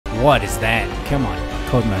What is that? Come on,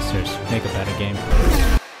 Codemasters, make a better game.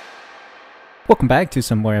 Welcome back to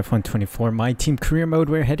some more F124 My Team Career Mode.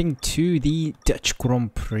 We're heading to the Dutch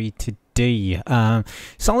Grand Prix today.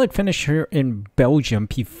 Solid finish here in Belgium,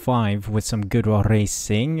 P5 with some good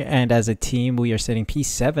racing. And as a team, we are sitting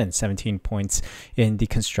P7, 17 points in the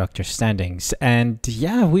constructor standings. And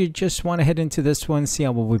yeah, we just want to head into this one, see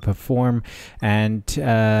how well we perform. And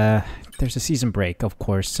there's a season break, of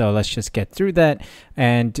course, so let's just get through that.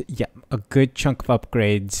 And yeah, a good chunk of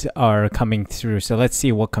upgrades are coming through, so let's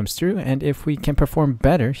see what comes through and if we can perform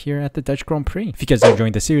better here at the Dutch Grand Prix. If you guys are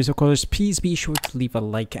enjoying the series, of course, please be sure to leave a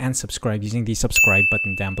like and subscribe using the subscribe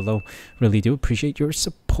button down below. Really do appreciate your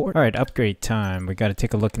support. All right, upgrade time. We got to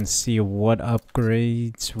take a look and see what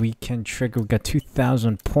upgrades we can trigger. We got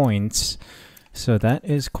 2,000 points. So that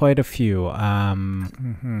is quite a few.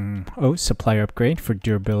 Oh, supplier upgrade for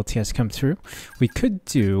durability has come through. We could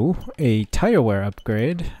do a tire wear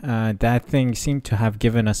upgrade. That thing seemed to have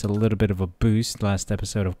given us a little bit of a boost last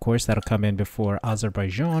episode, of course. That'll come in before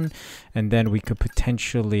Azerbaijan. And then we could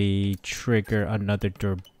potentially trigger another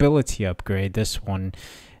durability upgrade. This one,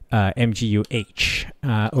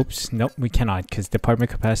 MGUH. Oops, nope, we cannot because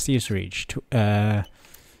department capacity is reached.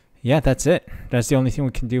 Yeah, that's it. That's the only thing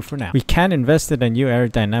we can do for now. We can invest in a new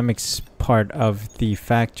aerodynamics part of the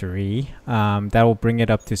factory. That will bring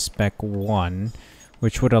it up to spec 1,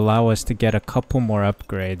 which would allow us to get a couple more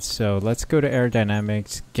upgrades. So let's go to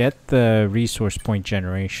aerodynamics, get the resource point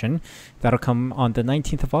generation. That'll come on the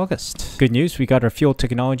 19th of August. Good news, we got our fuel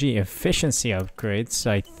technology efficiency upgrades.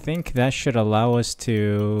 So I think that should allow us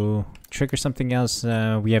to trigger something else.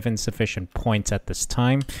 We have insufficient points at this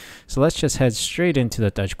time. So let's just head straight into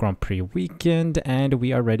the Dutch Grand Prix weekend and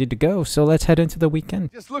we are ready to go. So let's head into the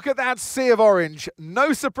weekend. Just look at that sea of orange.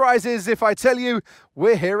 No surprises if I tell you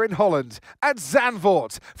we're here in Holland at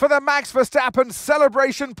Zandvoort for the Max Verstappen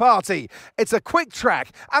celebration party. It's a quick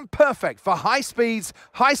track and perfect for high speeds,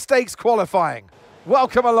 high stakes qualifying.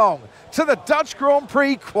 Welcome along to the Dutch Grand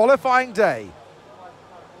Prix qualifying day.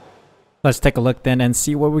 Let's take a look then and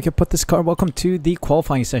see where we can put this car. Welcome to the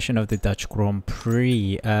qualifying session of the Dutch Grand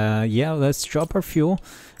Prix. Yeah, let's drop our fuel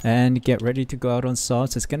and get ready to go out on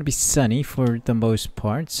softs. It's going to be sunny for the most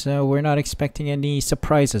part, so we're not expecting any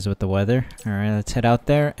surprises with the weather. All right, let's head out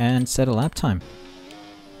there and set a lap time.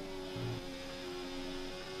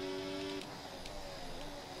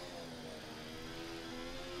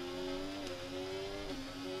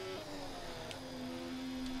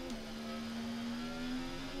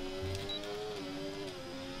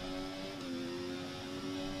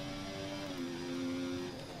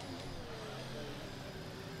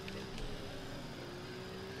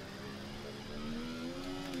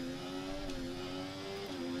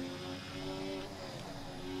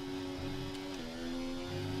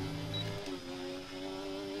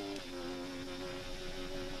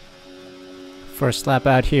 First lap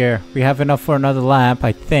out here. We have enough for another lap,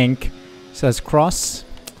 I think. So let's cross.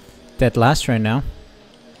 Dead last right now.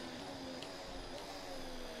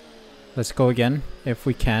 Let's go again, if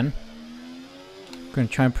we can. Gonna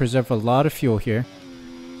try and preserve a lot of fuel here.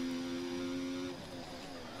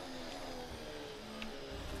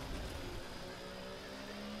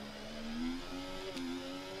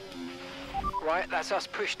 Right, that's us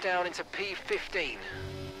pushed down into P15.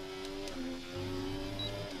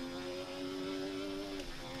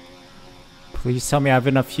 Please tell me I have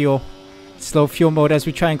enough fuel. Slow fuel mode as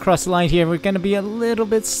we try and cross the line here. We're going to be a little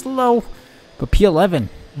bit slow. But P11.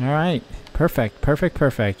 Alright. Perfect. Perfect.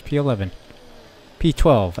 Perfect. P11.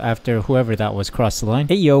 P12 after whoever that was crossed the line.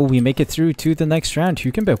 Hey yo, we make it through to the next round.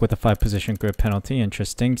 Hülkenberg with a 5-position grid penalty.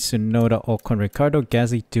 Interesting. Tsunoda, Ocon, Ricardo,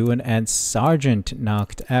 Gasly, Doohan, and Sargent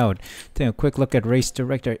knocked out. Taking a quick look at race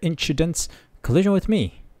director incidents. Collision with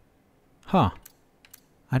me. Huh.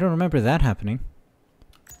 I don't remember that happening.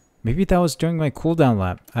 Maybe that was during my cooldown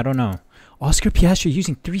lap. I don't know. Oscar Piastri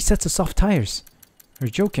using 3 sets of soft tires.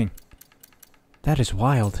 You're joking. That is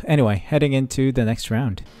wild. Anyway, heading into the next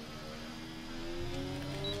round.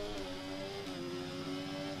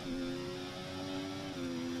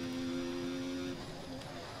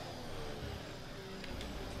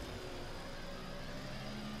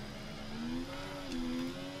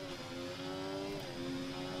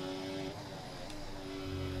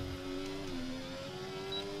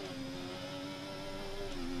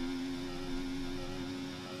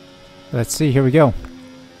 Let's see, here we go.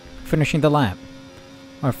 Finishing the lap.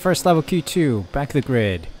 Our first level Q2, back to the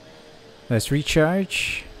grid. Let's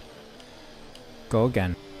recharge. Go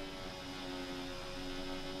again.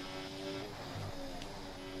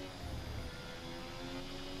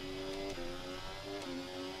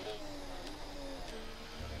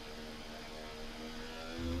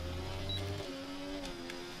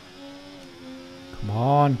 Come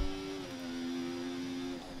on.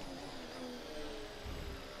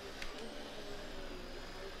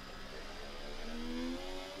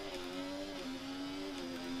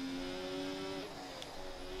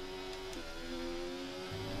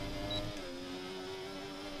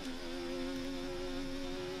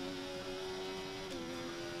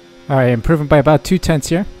 Alright, improving by about 2/10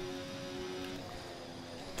 here.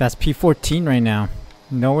 That's P14 right now.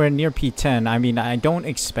 Nowhere near P10. I mean, I don't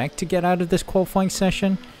expect to get out of this qualifying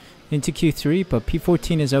session into Q3, but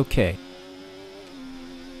P14 is okay.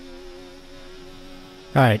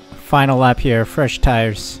 Alright, final lap here. Fresh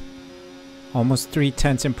tires. Almost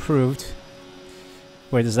 3/10 improved.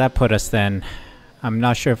 Where does that put us then? I'm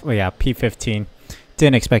not sure if... Oh yeah, P15.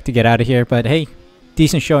 Didn't expect to get out of here, but hey.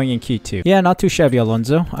 Decent showing in Q2. Yeah, not too shabby,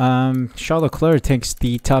 Alonso. Charles Leclerc takes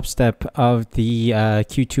the top step of the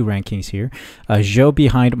Q2 rankings here. Zhou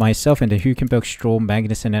behind myself and the Hülkenberg, Stroll,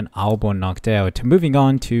 Magnussen, and Albon knocked out. Moving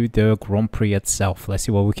on to the Grand Prix itself. Let's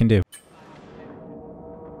see what we can do.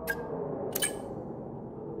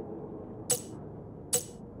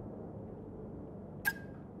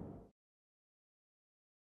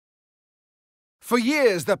 For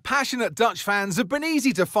years, the passionate Dutch fans have been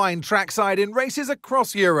easy to find trackside in races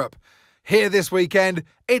across Europe. Here this weekend,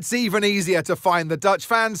 it's even easier to find the Dutch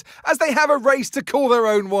fans as they have a race to call their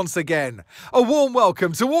own once again. A warm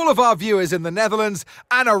welcome to all of our viewers in the Netherlands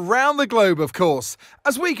and around the globe, of course,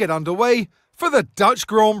 as we get underway for the Dutch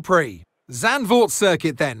Grand Prix. Zandvoort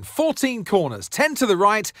circuit then, 14 corners, 10 to the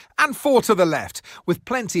right and 4 to the left, with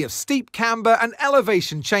plenty of steep camber and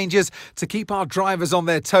elevation changes to keep our drivers on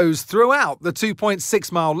their toes throughout the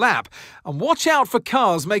 2.6 mile lap. And watch out for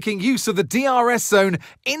cars making use of the DRS zone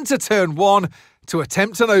into turn 1 to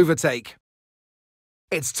attempt an overtake.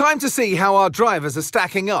 It's time to see how our drivers are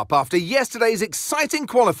stacking up after yesterday's exciting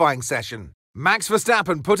qualifying session. Max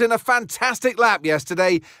Verstappen put in a fantastic lap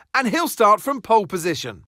yesterday and he'll start from pole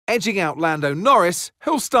position. Edging out Lando Norris,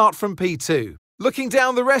 who'll start from P2. Looking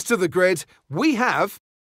down the rest of the grid, we have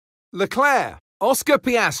Leclerc, Oscar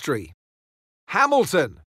Piastri,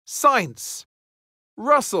 Hamilton, Sainz,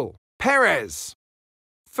 Russell, Perez,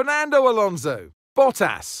 Fernando Alonso,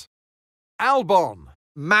 Bottas, Albon,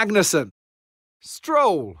 Magnussen,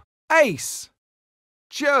 Stroll, Ace,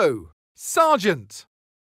 Zhou, Sargent,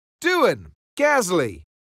 Doohan, Gasly,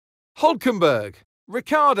 Hülkenberg,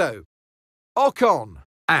 Ricciardo, Ocon,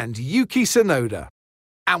 and Yuki Tsunoda.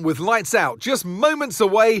 And with lights out just moments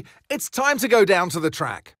away, it's time to go down to the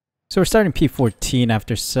track. So we're starting P14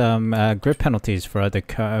 after some grip penalties for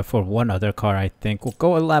one other car, I think. We'll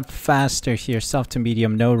go a lap faster here, soft to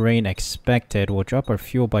medium, no rain expected. We'll drop our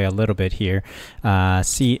fuel by a little bit here.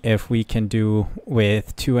 See if we can do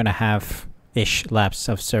with 2.5-ish laps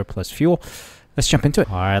of surplus fuel. Let's jump into it.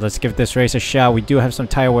 Alright, let's give this race a shot. We do have some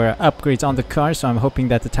tire wear upgrades on the car, so I'm hoping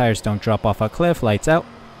that the tires don't drop off a cliff. Lights out.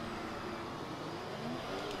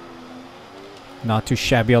 Not too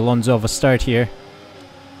shabby Alonso of a start here.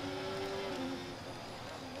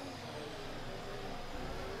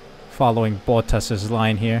 Following Bottas's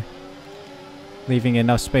line here. Leaving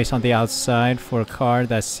enough space on the outside for a car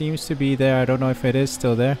that seems to be there. I don't know if it is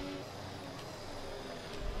still there.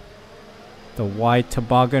 The wide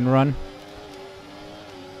toboggan run.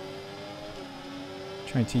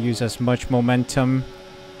 Trying to use as much momentum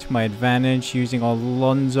to my advantage, using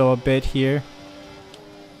Alonso a bit here.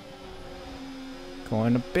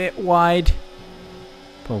 Going a bit wide,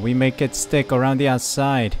 but we make it stick around the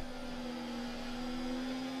outside.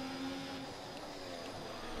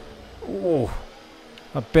 Oh,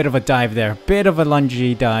 a bit of a dive there. Bit of a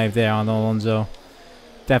lungy dive there on Alonso.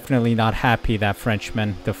 Definitely not happy, that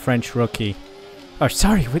Frenchman. The French rookie. Or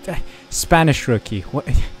sorry, with the Spanish rookie. What?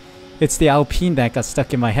 It's the Alpine that got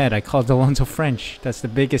stuck in my head. I called Alonso French. That's the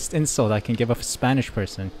biggest insult I can give a Spanish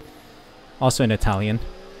person. Also an Italian.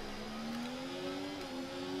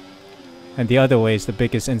 And the other way is the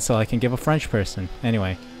biggest insult I can give a French person.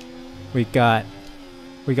 Anyway, we got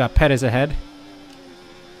Perez ahead.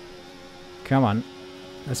 Come on,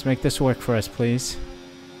 let's make this work for us, please.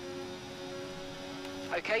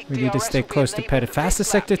 Okay, we need to stay close to Perez.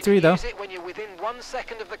 Fastest sector 3 though. Use it when you're within 1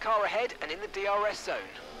 second of the car ahead and in the DRS zone.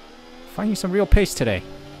 Finding some real pace today.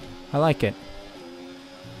 I like it.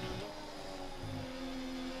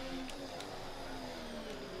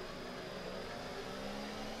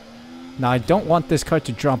 Now I don't want this car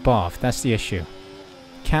to drop off. That's the issue.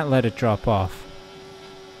 Can't let it drop off.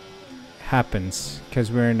 Happens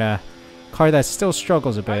because we're in a car that still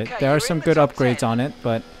struggles a bit. Okay, there are some good upgrades 10. on it,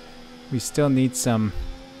 but we still need some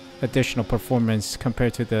additional performance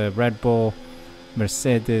compared to the Red Bull,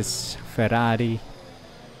 Mercedes, Ferrari.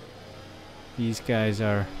 These guys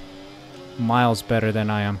are miles better than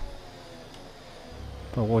I am.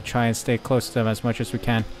 But we'll try and stay close to them as much as we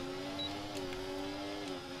can.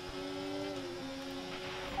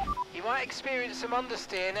 You might experience some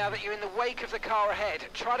understeer now that you're in the wake of the car ahead.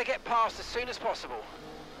 Try to get past as soon as possible.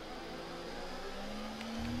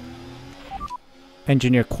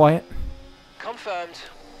 Engineer quiet. Confirmed.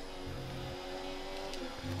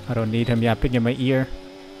 I don't need him yapping in my ear.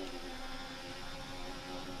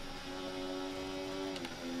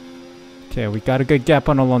 Okay, we got a good gap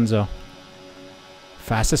on Alonso.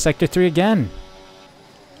 Fastest sector 3 again.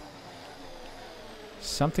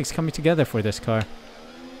 Something's coming together for this car.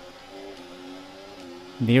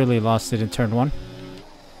 Nearly lost it in turn 1.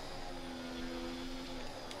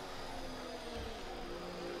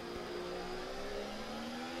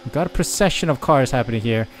 We've got a procession of cars happening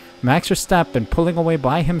here. Max Verstappen pulling away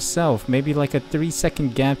by himself. Maybe like a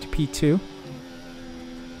 3-second gap to P2.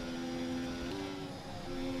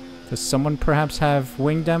 Does someone perhaps have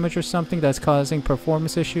wing damage or something that's causing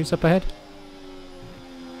performance issues up ahead?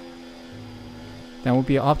 That would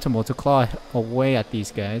be optimal to claw away at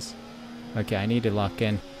these guys. Okay, I need to lock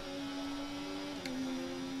in.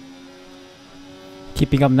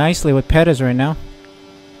 Keeping up nicely with Perez right now.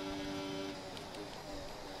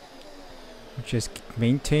 Just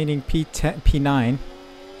maintaining P10, P9.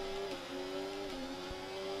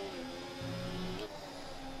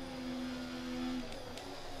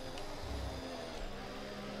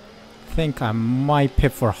 I think I might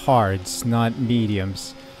pit for hards, not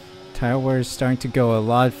mediums. Tire wear is starting to go a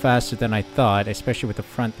lot faster than I thought, especially with the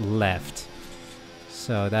front left.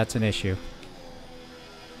 So that's an issue.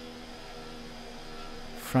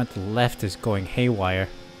 Front left is going haywire.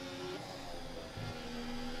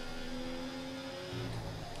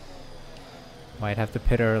 Might have to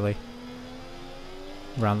pit early.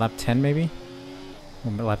 Around lap 10 maybe?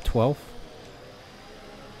 Or lap 12?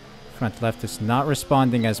 Front left is not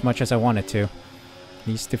responding as much as I want it to.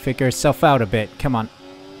 Needs to figure itself out a bit. Come on.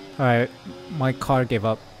 Alright, my car gave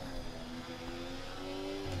up.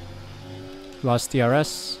 Lost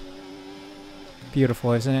DRS.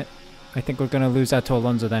 Beautiful, isn't it? I think we're gonna lose out to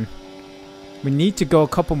Alonso then. We need to go a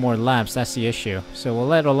couple more laps, that's the issue. So we'll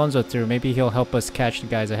let Alonso through. Maybe he'll help us catch the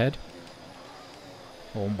guys ahead.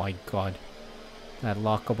 Oh my god. That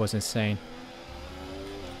lockup was insane.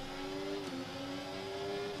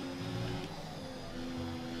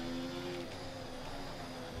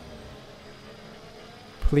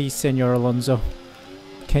 Please, Senor Alonso.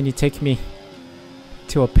 Can you take me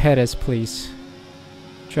to a Perez, please?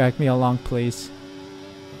 Drag me along, please.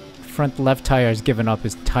 Front left tire has given up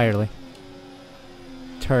entirely.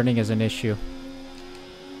 Turning is an issue.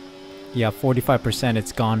 Yeah, 45%,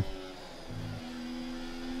 it's gone.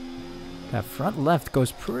 That front left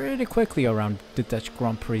goes pretty quickly around the Dutch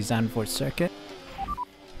Grand Prix Zandvoort circuit.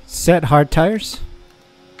 Set hard tires.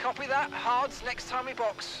 Copy that. Hards next time we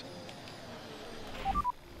box.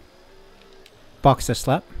 Box this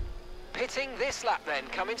lap. Pitting this lap then.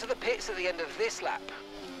 Come into the pits at the end of this lap.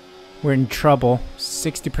 We're in trouble.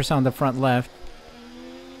 60% on the front left.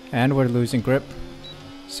 And we're losing grip.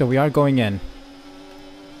 So we are going in.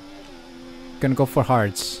 Gonna go for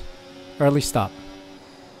hards. Early stop.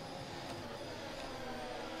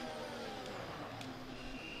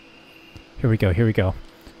 Here we go, here we go.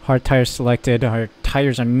 Hard tires selected. Our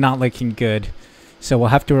tires are not looking good. So we'll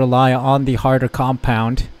have to rely on the harder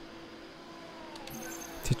compound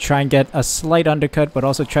to try and get a slight undercut, but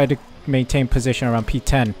also try to maintain position around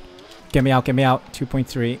P10. Get me out, get me out.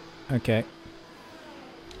 2.3. Okay.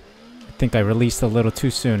 I think I released a little too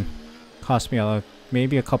soon. Cost me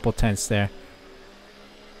maybe a couple tenths there.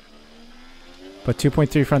 But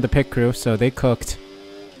 2.3 from the pit crew, so they cooked.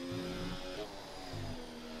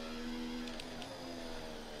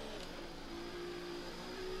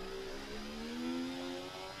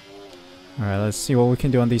 Alright, let's see what we can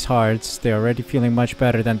do on these hards. They're already feeling much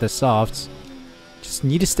better than the softs. Just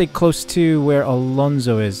need to stay close to where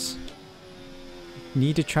Alonso is.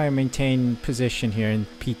 Need to try and maintain position here in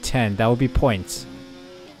P10. That would be points.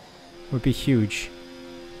 Would be huge.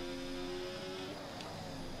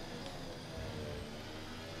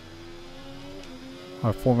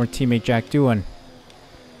 Our former teammate Jack Doohan.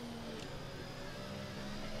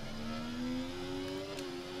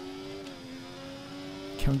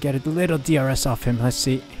 Can we get a little DRS off him? Let's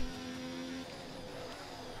see.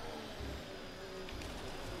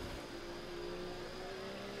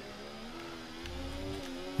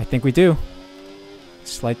 I think we do.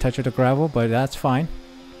 Slight touch of the gravel, but that's fine.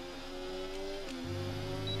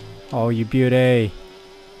 Oh, you beauty.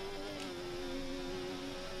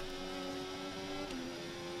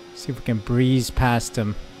 See if we can breeze past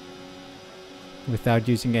him. without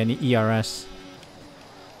using any ERS.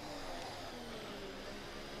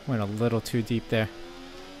 Went a little too deep there.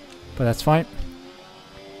 But that's fine.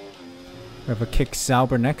 We have a kick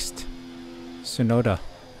Sauber next. Tsunoda.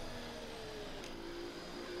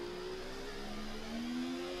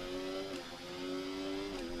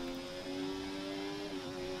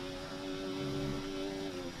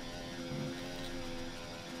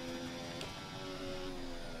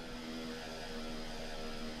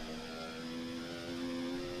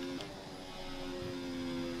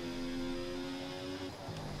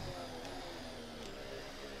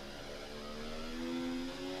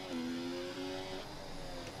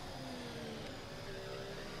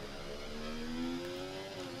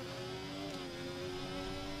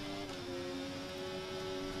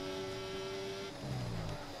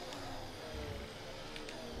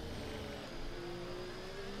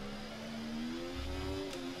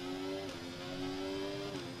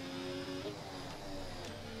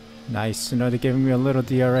 Nice. Tsunoda giving me a little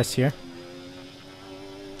DRS here.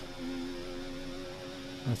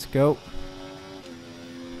 Let's go.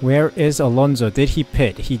 Where is Alonso? Did he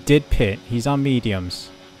pit? He did pit. He's on mediums.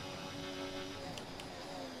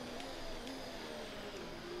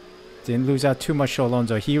 Didn't lose out too much to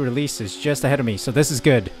Alonso. He releases just ahead of me, so this is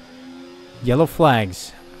good. Yellow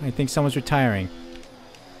flags. I think someone's retiring.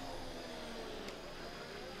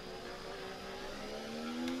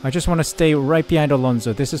 I just want to stay right behind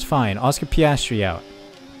Alonso. This is fine. Oscar Piastri out.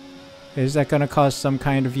 Is that going to cause some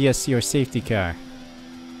kind of VSC or safety car?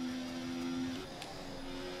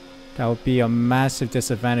 That would be a massive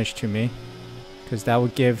disadvantage to me, because that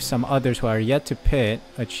would give some others who are yet to pit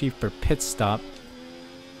a cheaper pit stop.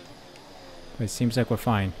 But it seems like we're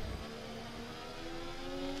fine.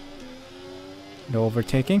 No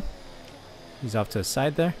overtaking. He's off to the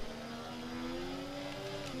side there.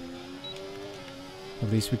 At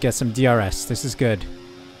least we get some DRS. This is good.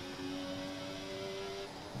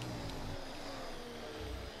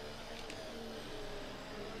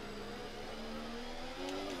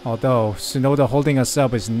 Although, Tsunoda holding us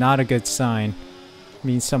up is not a good sign.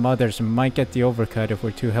 Means some others might get the overcut if we're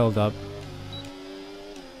too held up.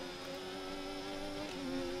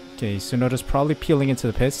 Okay, Tsunoda's probably peeling into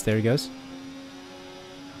the pits. There he goes.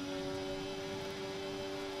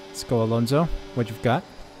 Let's go, Alonso. What you've got?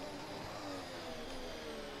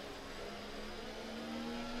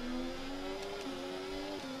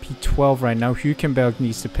 P12 right now. Hülkenberg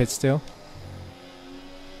needs to pit still.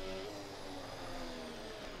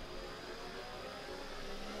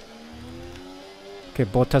 Okay,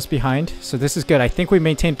 Bottas behind. So this is good. I think we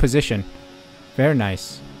maintained position. Very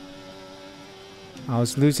nice. I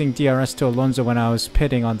was losing DRS to Alonso when I was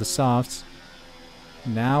pitting on the softs.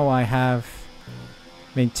 Now I have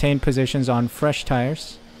maintained positions on fresh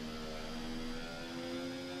tires.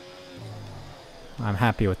 I'm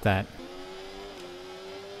happy with that.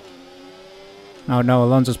 Oh no,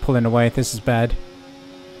 Alonso's pulling away. This is bad.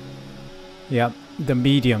 Yep, the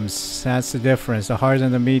mediums. That's the difference. The hards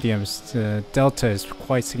and the mediums. The delta is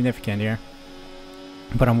quite significant here.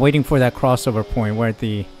 But I'm waiting for that crossover point where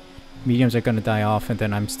the mediums are going to die off, and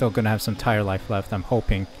then I'm still going to have some tire life left. I'm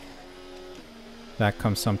hoping that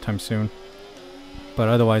comes sometime soon. But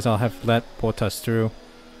otherwise, I'll have let Bottas through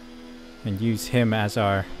and use him as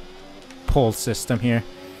our pull system here.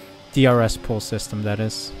 DRS pull system, that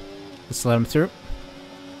is. Let's let him through.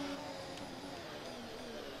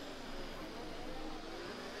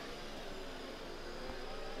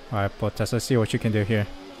 Alright, Bottas, let's see what you can do here.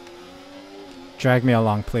 Drag me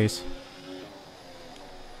along, please.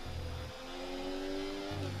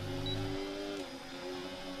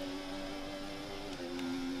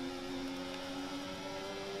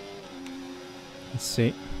 Let's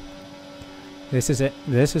see. This is it.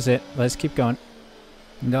 This is it. Let's keep going.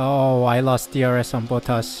 No, I lost DRS on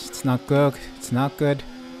Bottas. It's not good. It's not good.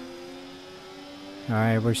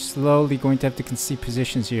 Alright, we're slowly going to have to concede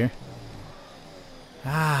positions here.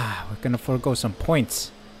 Ah, we're gonna forego some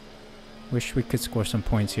points. Wish we could score some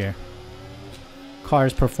points here.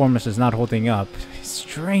 Car's performance is not holding up.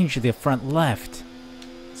 Strangely, the front left.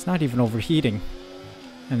 It's not even overheating.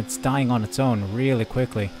 And it's dying on its own really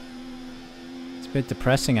quickly. It's a bit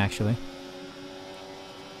depressing, actually.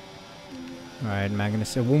 Alright,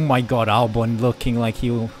 Magnussen. Oh my god, Albon looking like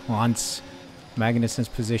he wants Magnussen's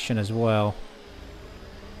position as well.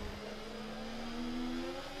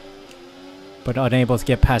 But unable to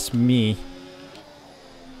get past me.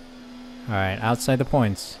 Alright, outside the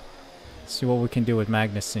points. Let's see what we can do with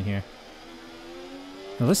Magnussen here.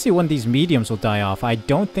 Now let's see when these mediums will die off. I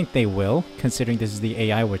don't think they will, considering this is the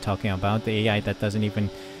AI we're talking about. The AI that doesn't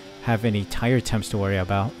even have any tire temps to worry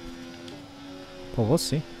about. But we'll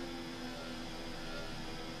see.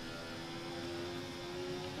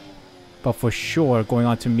 But for sure, going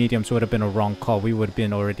on to mediums would have been a wrong call. We would have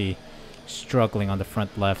been already struggling on the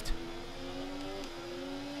front left.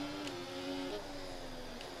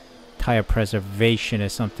 Tire preservation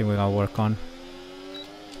is something we gotta work on.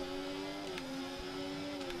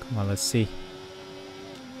 Come on, let's see.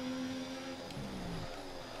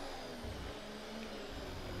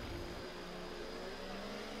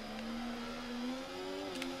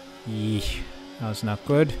 Yeesh, that was not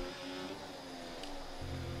good.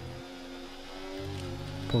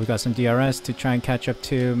 But we got some DRS to try and catch up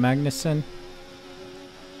to Magnussen.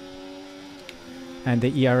 And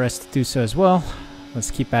the ERS to do so as well.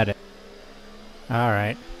 Let's keep at it.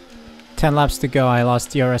 Alright. 10 laps to go. I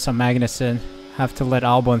lost DRS on Magnussen. Have to let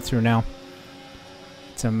Albon through now.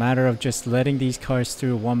 It's a matter of just letting these cars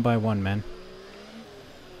through one by one, man.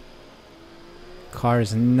 Car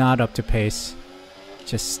is not up to pace.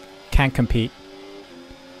 Just can't compete.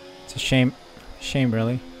 It's a shame. Shame,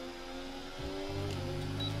 really.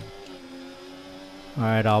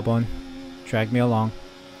 Alright, Albon. Drag me along.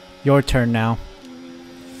 Your turn now.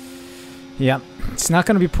 Yep. It's not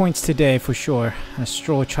going to be points today for sure. As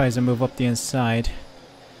Stroll tries to move up the inside.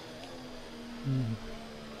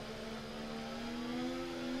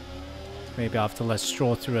 Maybe I'll have to let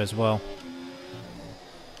Stroll through as well.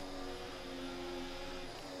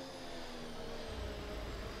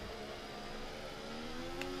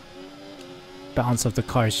 Balance of the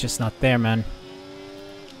car is just not there, man.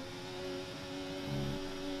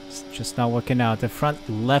 It's just not working out. The front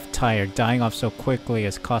left tire dying off so quickly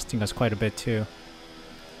is costing us quite a bit too.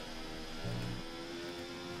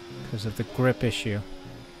 Because of the grip issue.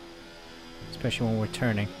 Especially when we're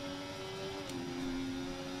turning.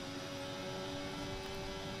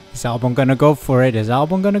 Is Albon gonna go for it? Is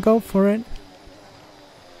Albon gonna go for it?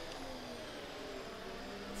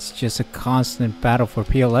 It's just a constant battle for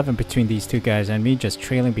P11 between these two guys and me just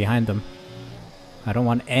trailing behind them. I don't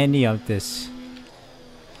want any of this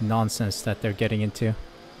nonsense that they're getting into.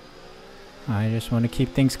 I just want to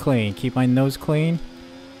keep things clean. Keep my nose clean.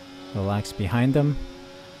 Relax behind them.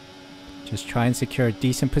 Just try and secure a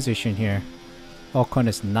decent position here. Ocon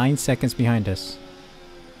is 9 seconds behind us.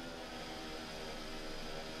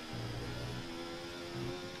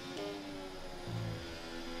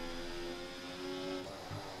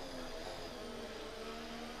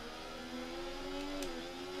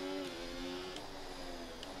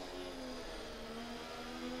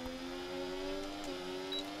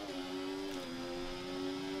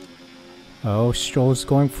 Oh, Stroll's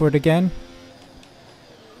going for it again.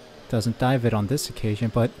 Doesn't dive it on this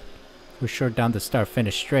occasion, but we're sure down the start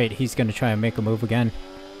finish straight. He's going to try and make a move again.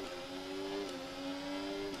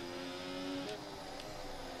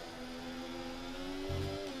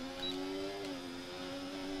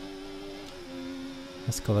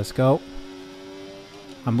 Let's go, let's go.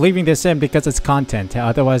 I'm leaving this in because it's content.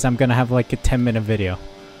 Otherwise, I'm going to have like a 10-minute video.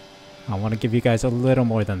 I want to give you guys a little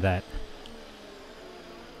more than that.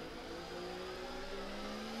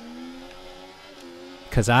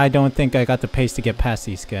 Because I don't think I got the pace to get past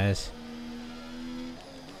these guys.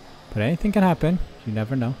 But anything can happen. You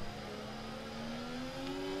never know.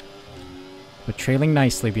 We're trailing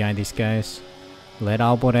nicely behind these guys. Let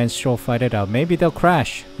Albon and Stroll fight it out. Maybe they'll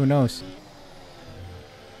crash. Who knows?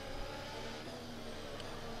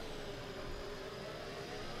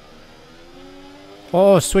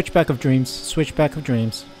 Oh, switchback of dreams. Switchback of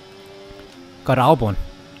dreams. Got Albon.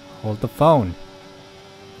 Hold the phone.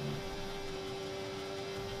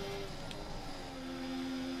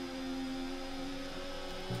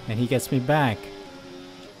 And he gets me back.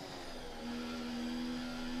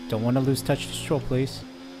 Don't want to lose touch to Stroll, please.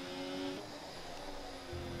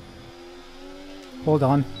 Hold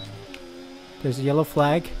on. There's a yellow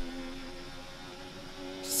flag.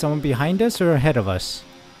 Is someone behind us or ahead of us?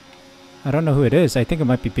 I don't know who it is. I think it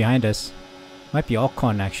might be behind us. Might be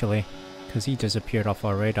Ocon, actually. Because he disappeared off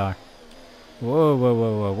our radar. Whoa, whoa,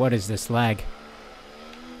 whoa, whoa. What is this lag?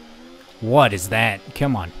 What is that?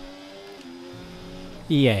 Come on.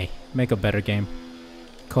 EA, make a better game.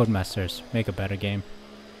 Codemasters, make a better game.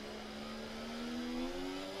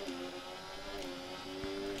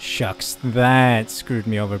 Shucks, that screwed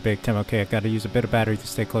me over big time. Okay, I gotta use a bit of battery to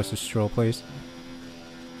stay close to Stroll, please.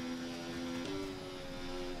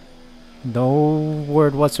 No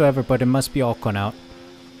word whatsoever, but it must be Ocon out.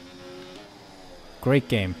 Great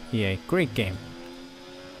game, EA, great game.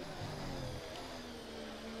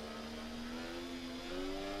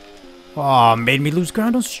 Oh, made me lose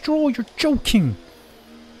ground on Stroll. You're joking.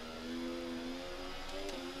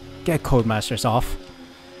 Get Codemasters off.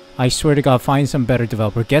 I swear to God, find some better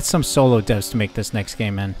developer. Get some solo devs to make this next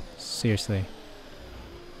game, man. Seriously.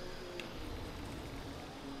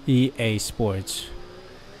 EA Sports.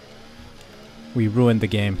 We ruined the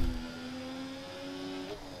game.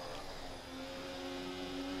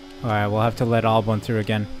 Alright, we'll have to let Albon through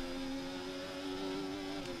again.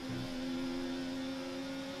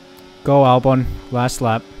 Go Albon, last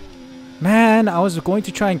lap. Man, I was going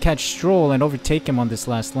to try and catch Stroll and overtake him on this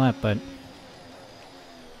last lap, but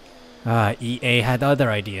EA had other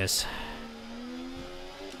ideas.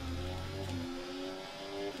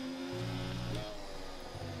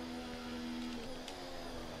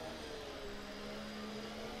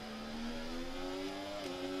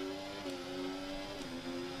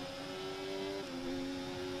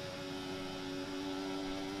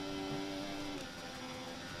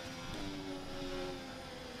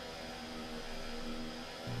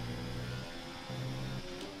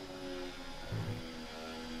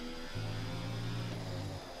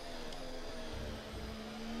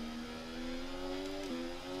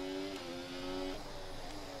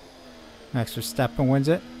 Max Verstappen wins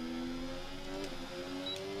it.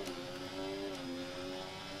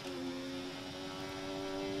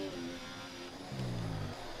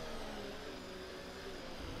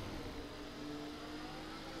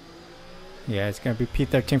 Yeah, it's gonna be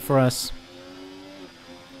P13 for us.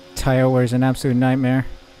 Tire wear is an absolute nightmare.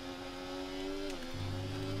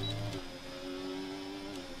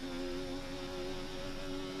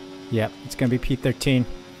 Yep, it's gonna be P13.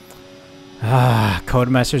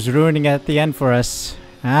 Codemasters ruining at the end for us.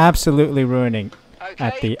 Absolutely ruining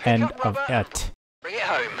at the end of it. Bring it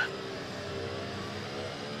home.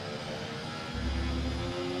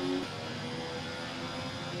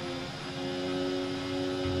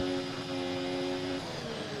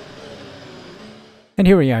 And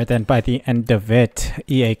here we are then by the end of it.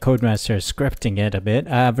 EA Codemasters scripting it a bit.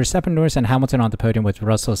 Verstappen, Norris and Hamilton on the podium with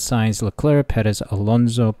Russell, Sainz, Leclerc, Perez,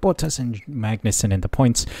 Alonso, Bottas and Magnussen in the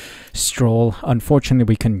points. Stroll, unfortunately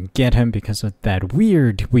we couldn't get him because of that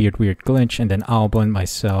weird glitch. And then Albon,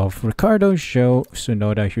 myself, Ricardo, Zhou,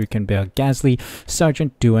 Tsunoda, Hülkenberg, Gasly,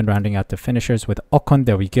 Sargent, Doohan rounding out the finishers with Ocon.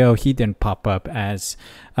 There we go. He didn't pop up as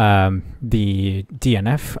the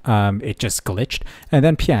DNF. It just glitched. And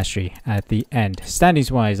then Piastri at the end.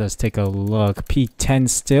 Standings wise, let's take a look. P10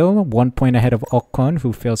 still, 1 point ahead of Ocon,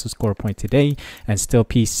 who fails to score a point today, and still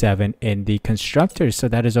P7 in the constructors. So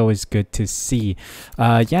that is always good to see.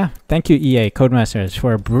 Yeah, thank you EA Codemasters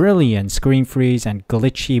for a brilliant screen freeze and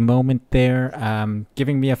glitchy moment there,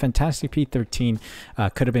 giving me a fantastic P13.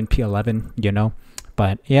 Could have been P11, you know.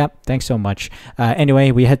 But yeah, thanks so much. Anyway,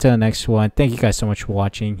 we head to the next one. Thank you guys so much for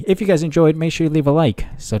watching. If you guys enjoyed, make sure you leave a like,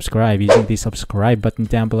 subscribe using the subscribe button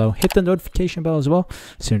down below. Hit the notification bell as well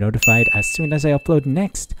so you're notified as soon as I upload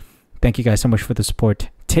next. Thank you guys so much for the support.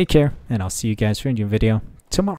 Take care, and I'll see you guys for a new video tomorrow.